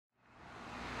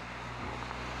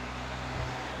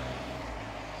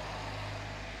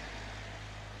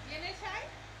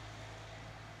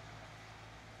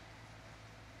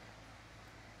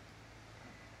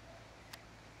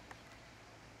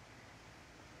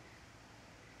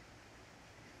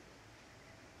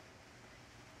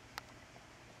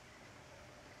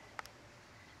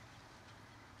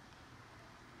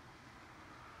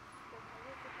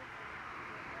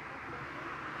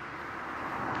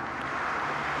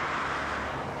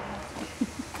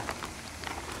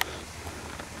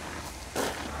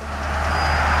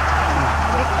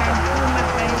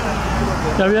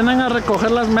Ya vienen a recoger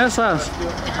las mesas.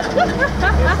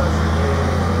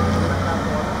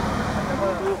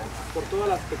 Por toda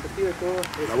la expectativa y todo.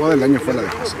 La boda del año fue la de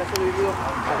José.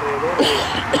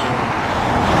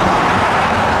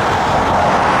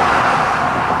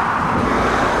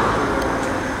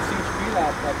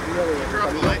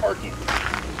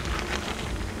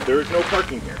 There is no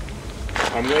parking here.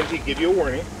 I'm going to give you a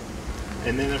warning,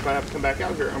 and then if I have to come back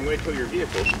out here, I'm going to tow your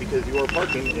vehicle because you are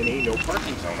parking in a no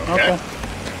parking zone, okay?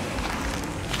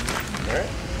 Alright?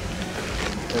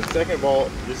 And second of all,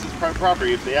 this is private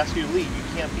property. If they ask you to leave, you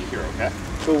can't be here, okay?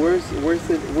 So where's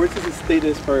the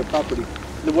status for a property?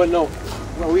 Well, no.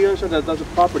 Well, we understand that that's a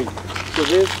property. So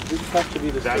this has to be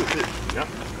the street. That's it. Yep.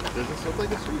 Does this look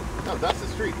like a street? No, that's the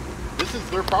street. This is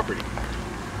their property.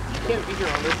 You can't be here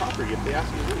on their property if they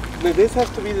ask you to leave. No, this has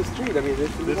to be the street. I mean,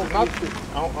 this is not. I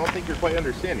don't think you're quite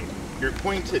understanding. You're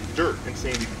pointing to dirt and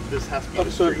saying this has to be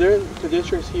the so street. if there's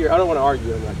pedestrians here, I don't want to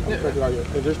argue. I'm trying to argue.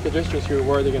 If there's pedestrians here,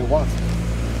 where are they going to walk?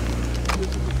 This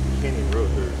is Canyon Road.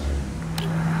 There's.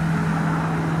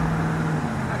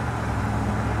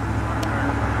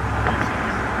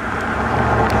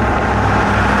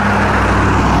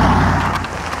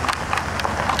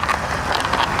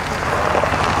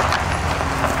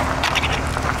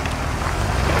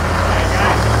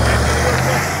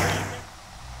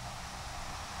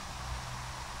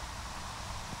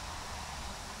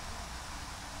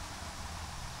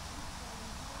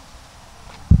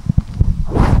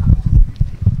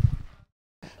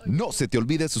 No se te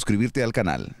olvide suscribirte al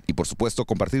canal y por supuesto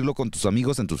compartirlo con tus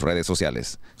amigos en tus redes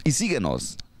sociales. Y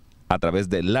síguenos a través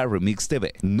de La Remix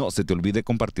TV. No se te olvide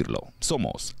compartirlo.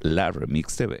 Somos La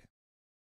Remix TV.